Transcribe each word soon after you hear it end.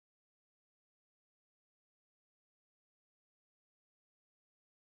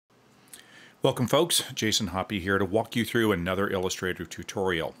Welcome folks, Jason Hoppy here to walk you through another Illustrator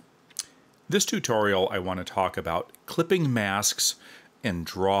tutorial. This tutorial I want to talk about clipping masks and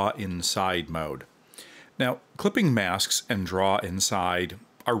draw inside mode. Now, clipping masks and draw inside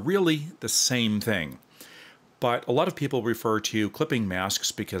are really the same thing, but a lot of people refer to clipping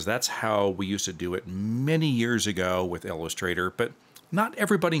masks because that's how we used to do it many years ago with Illustrator, but not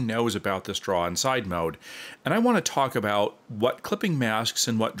everybody knows about this draw inside mode, and I want to talk about what clipping masks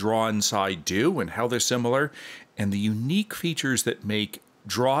and what draw inside do and how they're similar, and the unique features that make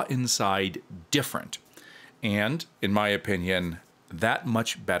draw inside different, and, in my opinion, that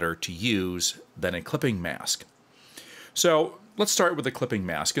much better to use than a clipping mask. So let's start with a clipping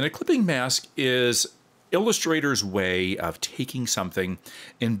mask, and a clipping mask is Illustrator's way of taking something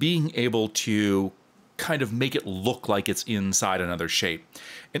and being able to kind of make it look like it's inside another shape.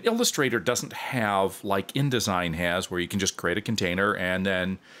 And Illustrator doesn't have, like InDesign has, where you can just create a container and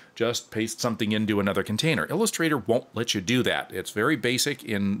then just paste something into another container. Illustrator won't let you do that. It's very basic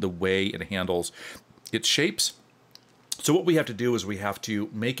in the way it handles its shapes. So what we have to do is we have to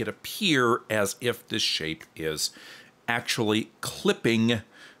make it appear as if this shape is actually clipping,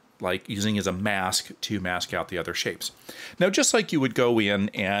 like using as a mask to mask out the other shapes. Now, just like you would go in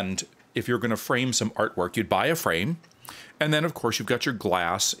and if you're going to frame some artwork, you'd buy a frame, and then of course you've got your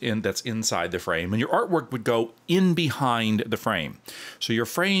glass that's inside the frame, and your artwork would go in behind the frame. So your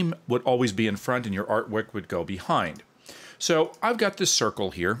frame would always be in front and your artwork would go behind. So I've got this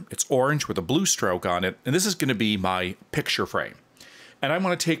circle here. It's orange with a blue stroke on it, and this is going to be my picture frame. And I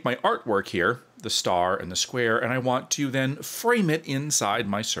want to take my artwork here, the star and the square, and I want to then frame it inside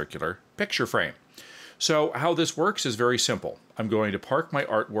my circular picture frame. So how this works is very simple. I'm going to park my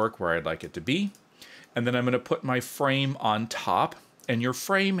artwork where I'd like it to be, and then I'm going to put my frame on top, and your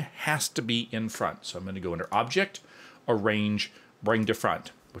frame has to be in front. So I'm going to go under Object, Arrange, Bring to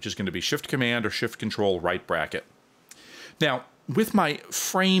Front, which is going to be Shift-Command or Shift-Control right bracket. Now, with my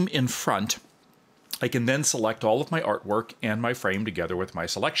frame in front, I can then select all of my artwork and my frame together with my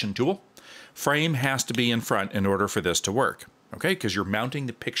selection tool. Frame has to be in front in order for this to work. Okay, because you're mounting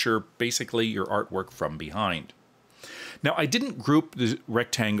the picture, basically your artwork, from behind. Now, I didn't group the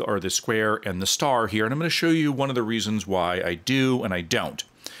rectangle or the square and the star here, and I'm going to show you one of the reasons why I do and I don't.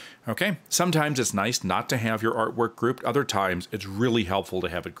 Okay, sometimes it's nice not to have your artwork grouped. Other times it's really helpful to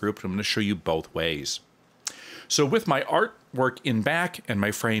have it grouped. I'm going to show you both ways. So with my artwork in back and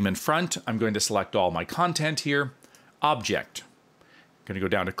my frame in front, I'm going to select all my content here. Object. I'm going to go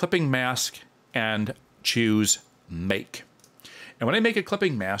down to Clipping Mask and choose Make. And when I make a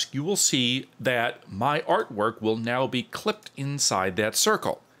clipping mask, you will see that my artwork will now be clipped inside that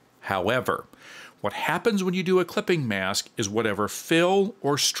circle. However, what happens when you do a clipping mask is whatever fill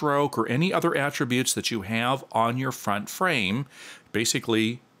or stroke or any other attributes that you have on your front frame,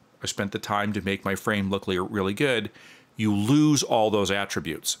 basically, I spent the time to make my frame look really good, you lose all those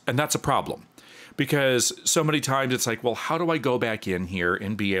attributes. And that's a problem. Because so many times it's like, well, how do I go back in here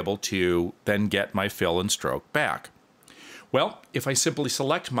and be able to then get my fill and stroke back? Well, if I simply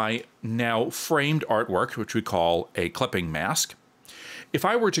select my now framed artwork, which we call a clipping mask, if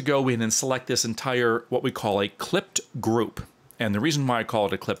I were to go in and select this entire, what we call a clipped group, and the reason why I call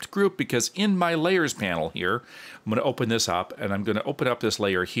it a clipped group, because in my layers panel here, I'm going to open this up, and I'm going to open up this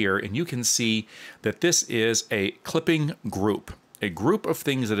layer here, and you can see that this is a clipping group, a group of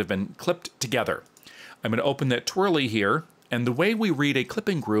things that have been clipped together. I'm going to open that twirly here, and the way we read a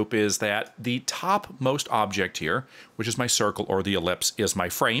clipping group is that the topmost object here, which is my circle or the ellipse, is my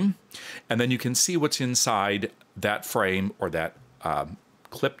frame. And then you can see what's inside that frame or that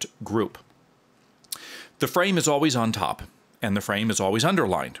clipped group. The frame is always on top, and the frame is always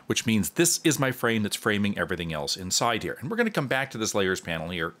underlined, which means this is my frame that's framing everything else inside here. And we're going to come back to this layers panel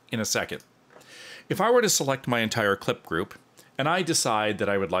here in a second. If I were to select my entire clip group, and I decide that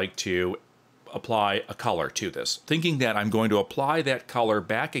I would like to apply a color to this, thinking that I'm going to apply that color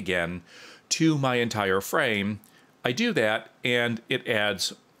back again to my entire frame, I do that and it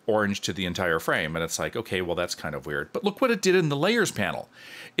adds orange to the entire frame, and it's like, okay, well, that's kind of weird. But look what it did in the layers panel.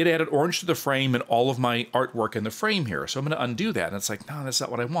 It added orange to the frame and all of my artwork in the frame here. So I'm going to undo that, and it's like, no, that's not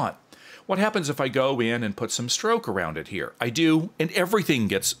what I want. What happens if I go in and put some stroke around it here? I do, and everything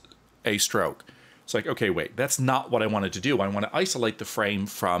gets a stroke. It's like, okay, wait, that's not what I wanted to do. I want to isolate the frame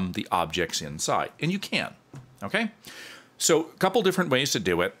from the objects inside, and you can, okay? So a couple different ways to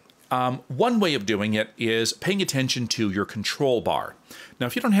do it. One way of doing it is paying attention to your control bar. Now,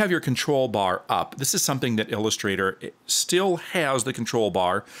 if you don't have your control bar up, this is something that Illustrator still has the control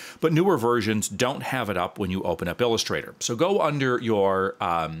bar, but newer versions don't have it up when you open up Illustrator. So go under your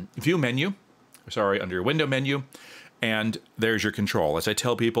view menu, sorry, under your window menu, And there's your control. As I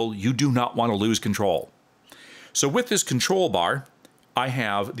tell people, you do not want to lose control. So with this control bar, I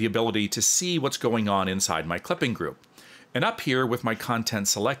have the ability to see what's going on inside my clipping group. And up here with my content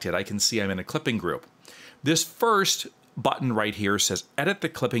selected, I can see I'm in a clipping group. This first button right here says Edit the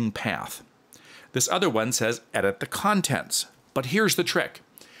Clipping Path. This other one says Edit the Contents. But here's the trick.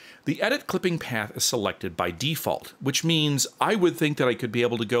 The Edit Clipping Path is selected by default, which means I would think that I could be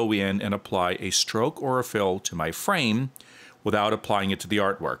able to go in and apply a stroke or a fill to my frame without applying it to the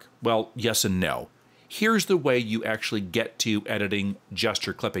artwork. Well, yes and no. Here's the way you actually get to editing just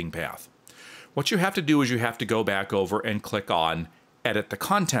your clipping path. What you have to do is you have to go back over and click on Edit the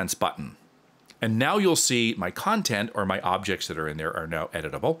Contents button. And now you'll see my content, or my objects that are in there, are now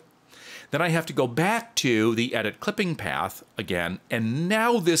editable. Then I have to go back to the Edit Clipping Path again, and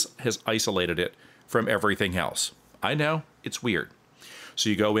now this has isolated it from everything else. I know, it's weird. So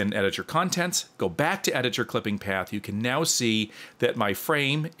you go in, edit your contents, go back to edit your clipping path. You can now see that my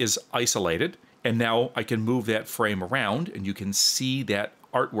frame is isolated, and now I can move that frame around, and you can see that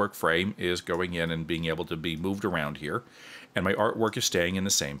artwork frame is going in and being able to be moved around here, and my artwork is staying in the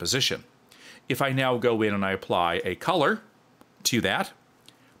same position. If I now go in and I apply a color to that,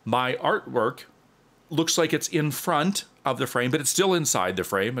 my artwork looks like it's in front of the frame, but it's still inside the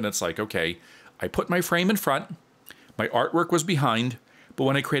frame, and it's like, okay, I put my frame in front, my artwork was behind, but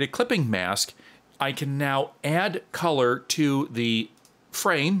when I create a clipping mask, I can now add color to the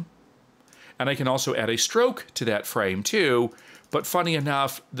frame, and I can also add a stroke to that frame too. But funny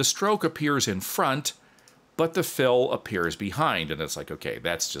enough, the stroke appears in front, but the fill appears behind. And it's like, okay,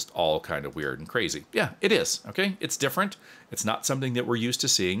 that's just all kind of weird and crazy. Yeah, it is, okay? It's different. It's not something that we're used to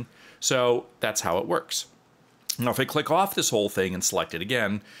seeing. So that's how it works. Now, if I click off this whole thing and select it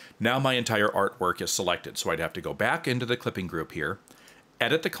again, now my entire artwork is selected. So I'd have to go back into the clipping group here,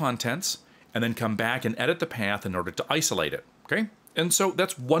 edit the contents, and then come back and edit the path in order to isolate it, okay? And so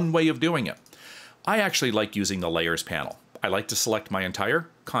that's one way of doing it. I actually like using the Layers panel. I like to select my entire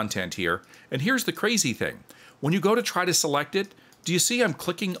content here. And here's the crazy thing. When you go to try to select it, do you see I'm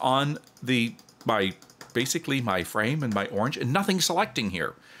clicking on basically my frame and my orange, and nothing's selecting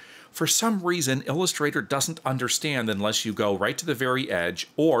here? For some reason, Illustrator doesn't understand, unless you go right to the very edge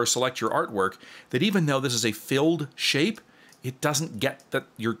or select your artwork, that even though this is a filled shape, it doesn't get that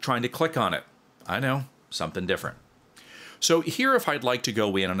you're trying to click on it. I know, something different. So here, if I'd like to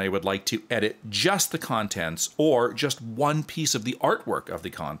go in and I would like to edit just the contents or just one piece of the artwork of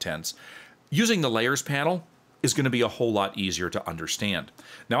the contents, using the Layers panel is going to be a whole lot easier to understand.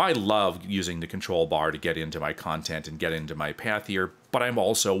 Now, I love using the control bar to get into my content and get into my path here, but I'm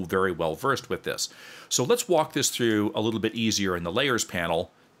also very well versed with this. So let's walk this through a little bit easier in the Layers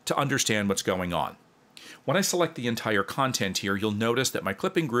panel to understand what's going on. When I select the entire content here, you'll notice that my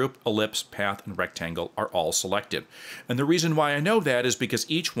clipping group, ellipse, path, and rectangle are all selected. And the reason why I know that is because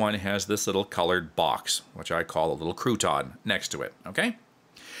each one has this little colored box, which I call a little crouton, next to it, okay?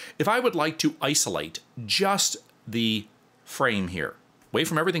 If I would like to isolate just the frame here, away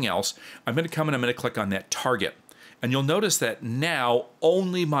from everything else, I'm going to come and I'm going to click on that target. And you'll notice that now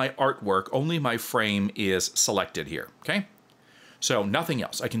only my artwork, only my frame is selected here, okay? So nothing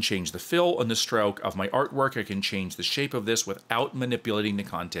else. I can change the fill and the stroke of my artwork. I can change the shape of this without manipulating the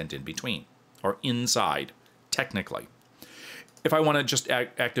content in between, or inside, technically. If I want to just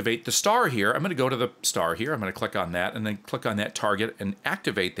activate the star here, I'm going to go to the star here. I'm going to click on that and then click on that target and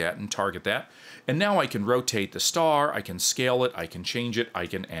activate that and target that. And now I can rotate the star, I can scale it, I can change it, I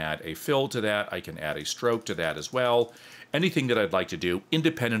can add a fill to that, I can add a stroke to that as well. Anything that I'd like to do,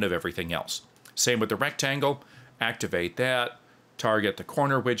 independent of everything else. Same with the rectangle, activate that, target the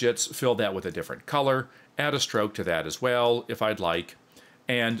corner widgets, fill that with a different color, add a stroke to that as well if I'd like,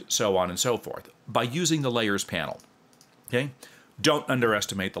 and so on and so forth, by using the Layers panel. Okay? Don't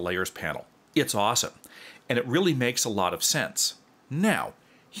underestimate the Layers panel. It's awesome, and it really makes a lot of sense. Now,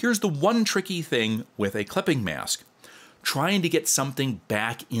 here's the one tricky thing with a clipping mask. Trying to get something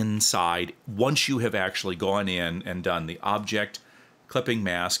back inside once you have actually gone in and done the Object, Clipping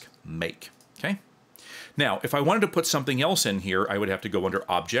Mask, Make. Okay? Now, if I wanted to put something else in here, I would have to go under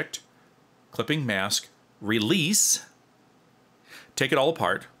Object, Clipping Mask, Release, take it all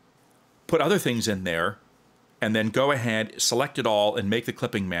apart, put other things in there, and then go ahead, select it all, and make the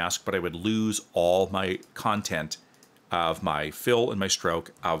clipping mask, but I would lose all my content of my fill and my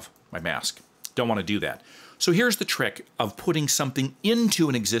stroke of my mask. Don't want to do that. So here's the trick of putting something into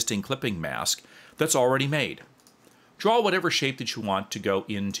an existing clipping mask that's already made. Draw whatever shape that you want to go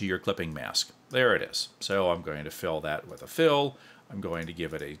into your clipping mask. There it is. So I'm going to fill that with a fill. I'm going to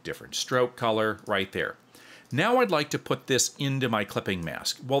give it a different stroke color right there. Now I'd like to put this into my clipping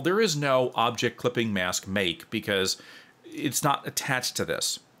mask. Well, there is no object clipping mask make because it's not attached to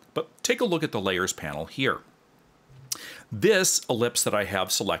this. But take a look at the layers panel here. This ellipse that I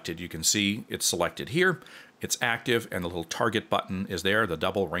have selected, you can see it's selected here. It's active and the little target button is there. The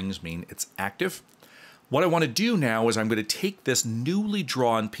double rings mean it's active. What I want to do now is I'm going to take this newly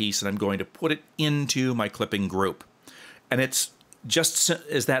drawn piece and I'm going to put it into my clipping group. And it's just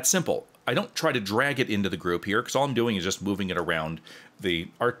is that simple. I don't try to drag it into the group here because all I'm doing is just moving it around the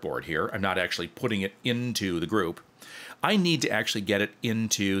artboard here. I'm not actually putting it into the group. I need to actually get it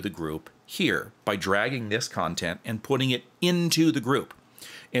into the group here by dragging this content and putting it into the group.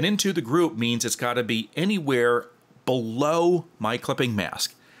 And into the group means it's got to be anywhere below my clipping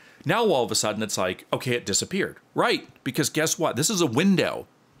mask. Now all of a sudden it's like, okay, it disappeared. Right, because guess what? This is a window.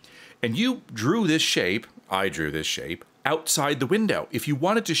 And you drew this shape, I drew this shape, outside the window. If you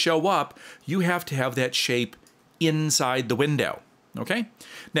want it to show up, you have to have that shape inside the window. Okay?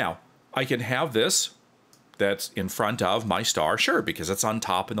 Now, I can have this that's in front of my star, sure, because it's on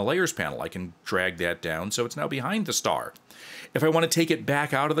top in the layers panel. I can drag that down so it's now behind the star. If I want to take it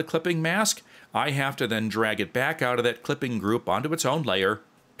back out of the clipping mask, I have to then drag it back out of that clipping group onto its own layer,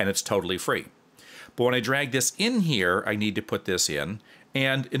 and it's totally free. But when I drag this in here, I need to put this in.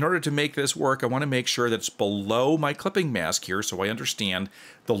 And in order to make this work, I want to make sure that it's below my clipping mask here so I understand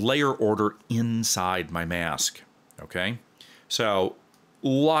the layer order inside my mask. Okay? So, a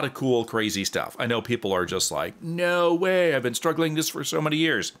lot of cool, crazy stuff. I know people are just like, no way, I've been struggling this for so many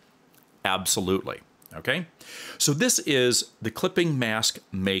years. Absolutely. Okay? So this is the clipping mask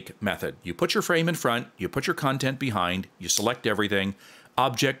make method. You put your frame in front, you put your content behind, you select everything,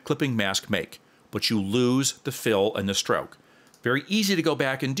 object clipping mask make, but you lose the fill and the stroke. Very easy to go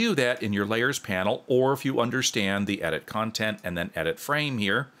back and do that in your layers panel, or if you understand the edit content and then edit frame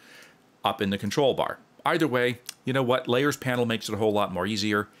here, up in the control bar. Either way, you know what? Layers panel makes it a whole lot more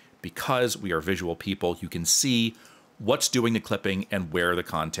easier because we are visual people. You can see what's doing the clipping and where the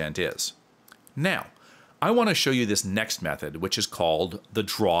content is. Now, I want to show you this next method, which is called the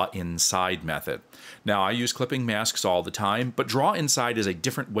draw inside method. Now, I use clipping masks all the time, but draw inside is a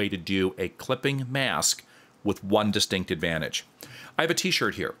different way to do a clipping mask with one distinct advantage. I have a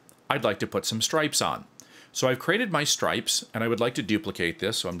t-shirt here. I'd like to put some stripes on. So I've created my stripes, and I would like to duplicate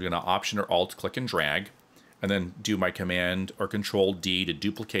this, so I'm going to Option or Alt click and drag, and then do my Command or Control D to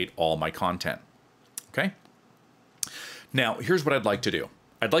duplicate all my content. Okay? Now, here's what I'd like to do.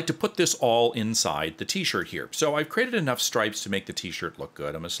 I'd like to put this all inside the t-shirt here. So I've created enough stripes to make the t-shirt look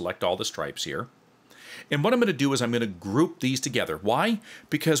good. I'm going to select all the stripes here. And what I'm going to do is I'm going to group these together. Why?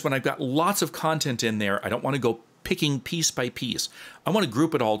 Because when I've got lots of content in there, I don't want to go picking piece by piece. I want to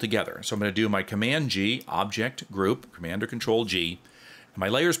group it all together. So I'm going to do my Command G, Object, Group, Command or Control G, and my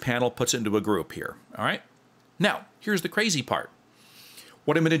Layers panel puts it into a group here. All right? Now, here's the crazy part.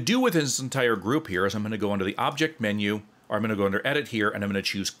 What I'm going to do with this entire group here is I'm going to go under the Object menu, or I'm going to go under Edit here, and I'm going to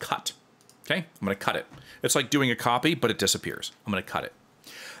choose Cut. Okay? I'm going to cut it. It's like doing a copy, but it disappears. I'm going to cut it.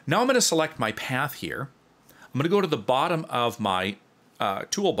 Now I'm going to select my path here. I'm going to go to the bottom of my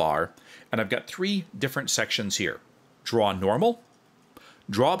toolbar, and I've got three different sections here. Draw normal,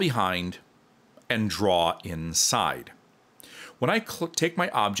 draw behind, and draw inside. When I take my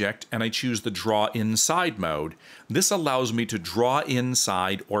object and I choose the draw inside mode, this allows me to draw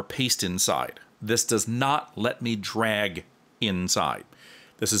inside or paste inside. This does not let me drag inside.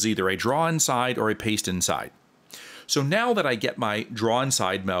 This is either a draw inside or a paste inside. So now that I get my draw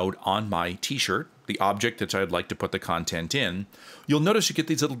inside mode on my t-shirt, the object that I'd like to put the content in, you'll notice you get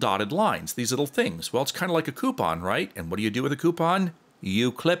these little dotted lines, these little things. Well, it's kind of like a coupon, right? And what do you do with a coupon?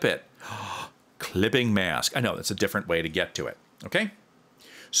 You clip it. Clipping mask. I know, that's a different way to get to it. Okay?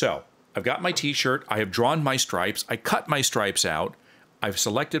 So, I've got my t-shirt, I have drawn my stripes, I cut my stripes out, I've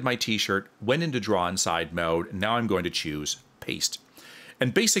selected my t-shirt, went into draw inside mode, and now I'm going to choose paste.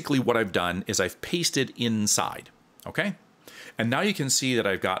 And basically what I've done is I've pasted inside. Okay? And now you can see that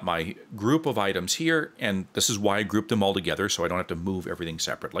I've got my group of items here, and this is why I grouped them all together so I don't have to move everything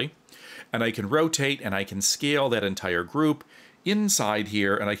separately. And I can rotate and I can scale that entire group inside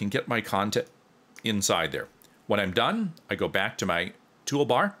here, and I can get my content inside there. When I'm done, I go back to my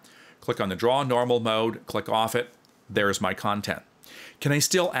toolbar, click on the Draw Normal mode, click off it, there's my content. Can I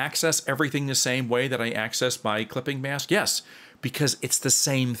still access everything the same way that I access my clipping mask? Yes, because it's the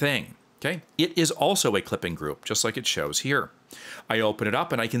same thing. Okay, it is also a clipping group, just like it shows here. I open it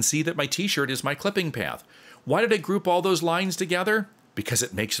up and I can see that my t-shirt is my clipping path. Why did I group all those lines together? because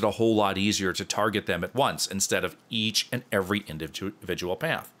it makes it a whole lot easier to target them at once instead of each and every individual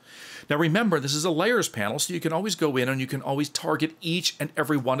path. Now remember, this is a layers panel, so you can always go in and you can always target each and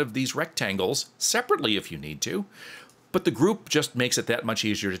every one of these rectangles separately if you need to. But the group just makes it that much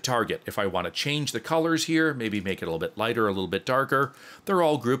easier to target. If I want to change the colors here, maybe make it a little bit lighter, a little bit darker, they're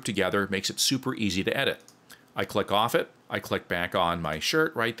all grouped together, makes it super easy to edit. I click off it, I click back on my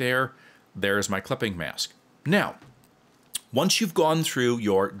shirt right there, there's my clipping mask. Now, once you've gone through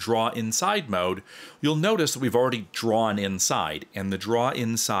your draw inside mode, you'll notice that we've already drawn inside, and the draw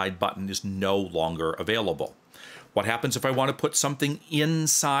inside button is no longer available. What happens if I want to put something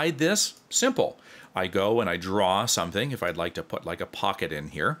inside this? Simple. I go and I draw something, if I'd like to put like a pocket in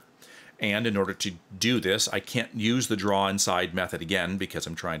here. And in order to do this, I can't use the draw inside method again because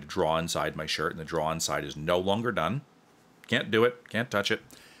I'm trying to draw inside my shirt and the draw inside is no longer done. Can't do it, can't touch it,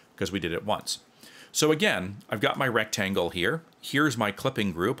 because we did it once. So again, I've got my rectangle here. Here's my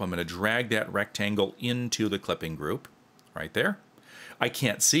clipping group. I'm going to drag that rectangle into the clipping group right there. I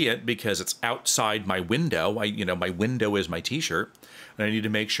can't see it because it's outside my window. My window is my t-shirt, and I need to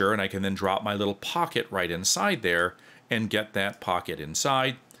make sure, and I can then drop my little pocket right inside there and get that pocket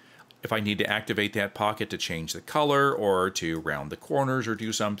inside. If I need to activate that pocket to change the color or to round the corners or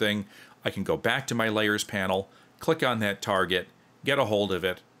do something, I can go back to my layers panel, click on that target, get a hold of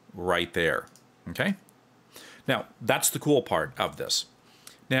it right there. Okay? Now, that's the cool part of this.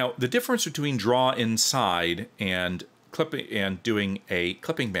 Now, the difference between draw inside and clipping and doing a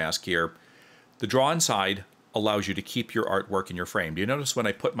clipping mask here, the draw inside allows you to keep your artwork in your frame. Do you notice when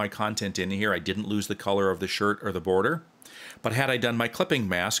I put my content in here, I didn't lose the color of the shirt or the border? But had I done my clipping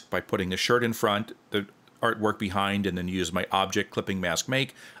mask by putting the shirt in front, the artwork behind, and then use my object clipping mask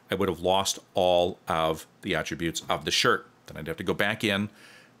make, I would have lost all of the attributes of the shirt. Then I'd have to go back in,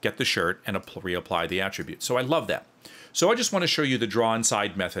 get the shirt, and reapply the attributes. So I love that. So I just want to show you the draw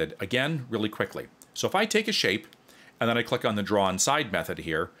inside method again really quickly. So if I take a shape, and then I click on the draw inside method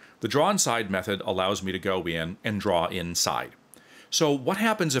here, the draw inside method allows me to go in and draw inside. So what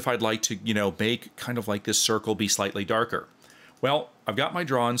happens if I'd like to, make kind of like this circle be slightly darker? Well, I've got my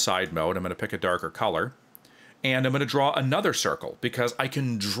draw inside mode. I'm going to pick a darker color, and I'm going to draw another circle because I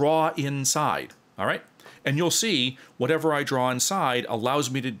can draw inside, all right? And you'll see whatever I draw inside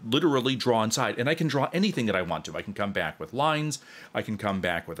allows me to literally draw inside. And I can draw anything that I want to. I can come back with lines, I can come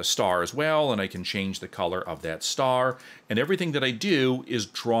back with a star as well, and I can change the color of that star. And everything that I do is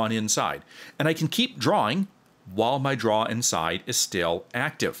drawn inside. And I can keep drawing while my draw inside is still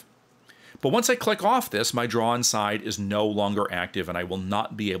active. But once I click off this, my draw inside is no longer active, and I will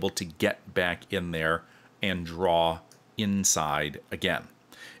not be able to get back in there and draw inside again.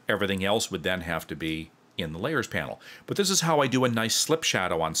 Everything else would then have to be in the layers panel. But this is how I do a nice slip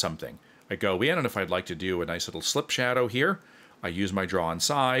shadow on something. I go in, and if I'd like to do a nice little slip shadow here, I use my draw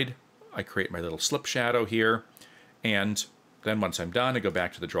inside, I create my little slip shadow here, and then once I'm done, I go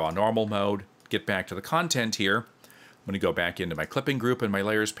back to the draw normal mode, get back to the content here. I'm going to go back into my clipping group and my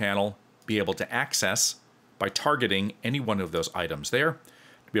layers panel, be able to access by targeting any one of those items there,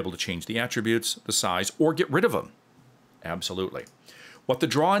 to be able to change the attributes, the size, or get rid of them. Absolutely. What the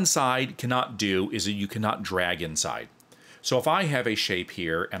draw inside cannot do is that you cannot drag inside. So if I have a shape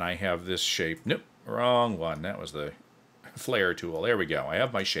here and I have this shape, nope, wrong one. That was the flare tool. There we go. I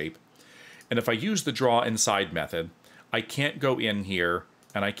have my shape. And if I use the draw inside method, I can't go in here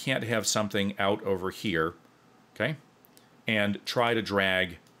and I can't have something out over here, okay, and try to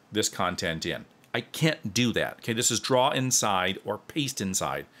drag this content in. I can't do that. Okay, this is draw inside or paste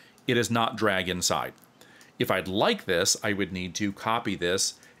inside. It is not drag inside. If I'd like this, I would need to copy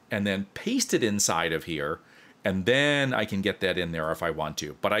this and then paste it inside of here, and then I can get that in there if I want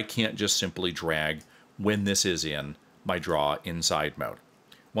to. But I can't just simply drag when this is in my draw inside mode.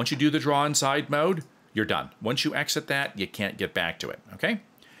 Once you do the draw inside mode, you're done. Once you exit that, you can't get back to it, okay?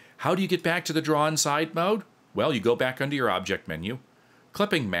 How do you get back to the draw inside mode? Well, you go back under your object menu,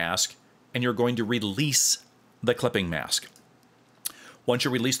 clipping mask, and you're going to release the clipping mask. Once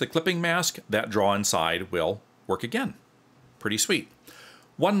you release the clipping mask, that draw inside will work again. Pretty sweet.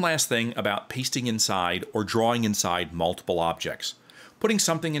 One last thing about pasting inside or drawing inside multiple objects. Putting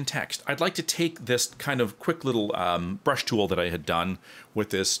something in text. I'd like to take this kind of quick little brush tool that I had done with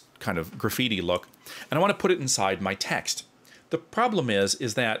this kind of graffiti look, and I want to put it inside my text. The problem is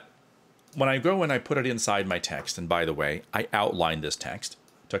that when I go and I put it inside my text, and by the way, I outlined this text,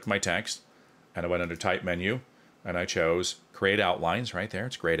 took my text, and I went under Type menu, and I chose Create Outlines right there.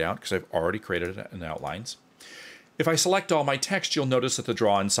 It's grayed out because I've already created it in Outlines. If I select all my text, you'll notice that the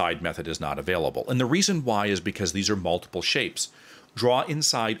Draw Inside method is not available. And the reason why is because these are multiple shapes. Draw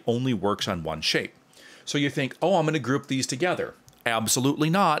Inside only works on one shape. So you think, oh, I'm going to group these together. Absolutely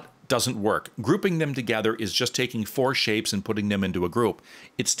not. Doesn't work. Grouping them together is just taking 4 shapes and putting them into a group.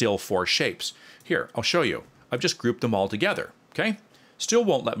 It's still 4 shapes. Here, I'll show you. I've just grouped them all together, okay? Still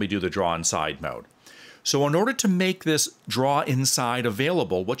won't let me do the draw inside mode. So in order to make this draw inside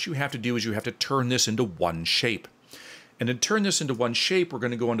available, what you have to do is you have to turn this into one shape. And to turn this into one shape, we're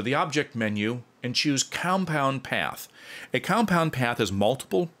going to go into the Object menu and choose Compound Path. A compound path is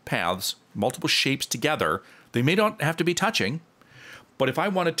multiple paths, multiple shapes together. They may not have to be touching, but if I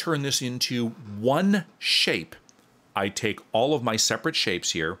want to turn this into one shape, I take all of my separate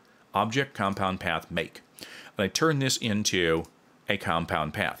shapes here, Object, Compound Path, Make, and I turn this into a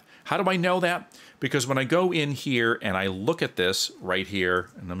compound path. How do I know that? Because when I go in here and I look at this right here,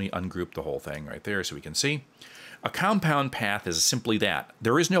 and let me ungroup the whole thing right there so we can see, a compound path is simply that.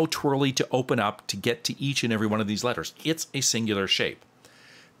 There is no twirly to open up to get to each and every one of these letters. It's a singular shape.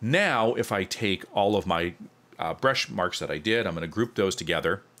 Now, if I take all of my brush marks that I did, I'm going to group those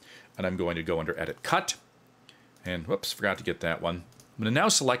together, and I'm going to go under Edit Cut, and whoops, forgot to get that one. I'm going to now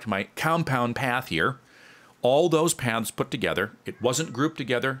select my compound path here. All those paths put together. It wasn't grouped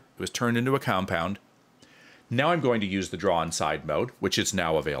together. It was turned into a compound. Now I'm going to use the Draw Inside mode, which is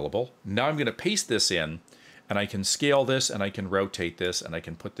now available. Now I'm going to paste this in, and I can scale this, and I can rotate this, and I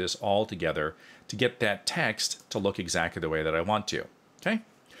can put this all together to get that text to look exactly the way that I want to. Okay?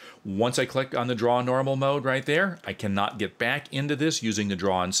 Once I click on the Draw Normal mode right there, I cannot get back into this using the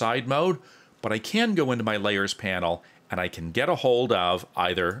Draw Inside mode, but I can go into my Layers panel, and I can get a hold of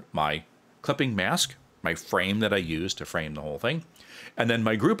either my clipping mask, my frame that I use to frame the whole thing, and then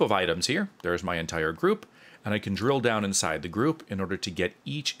my group of items here. There's my entire group, and I can drill down inside the group in order to get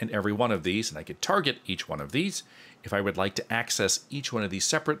each and every one of these, and I could target each one of these. If I would like to access each one of these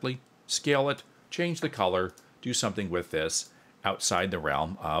separately, scale it, change the color, do something with this outside the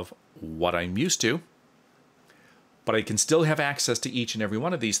realm of what I'm used to, but I can still have access to each and every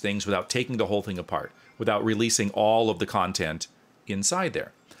one of these things without taking the whole thing apart, without releasing all of the content inside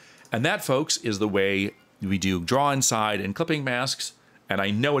there. And that, folks, is the way we do Draw Inside and clipping masks. And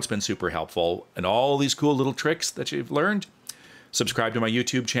I know it's been super helpful. And all these cool little tricks that you've learned, subscribe to my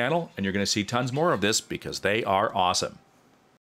YouTube channel, and you're going to see tons more of this because they are awesome.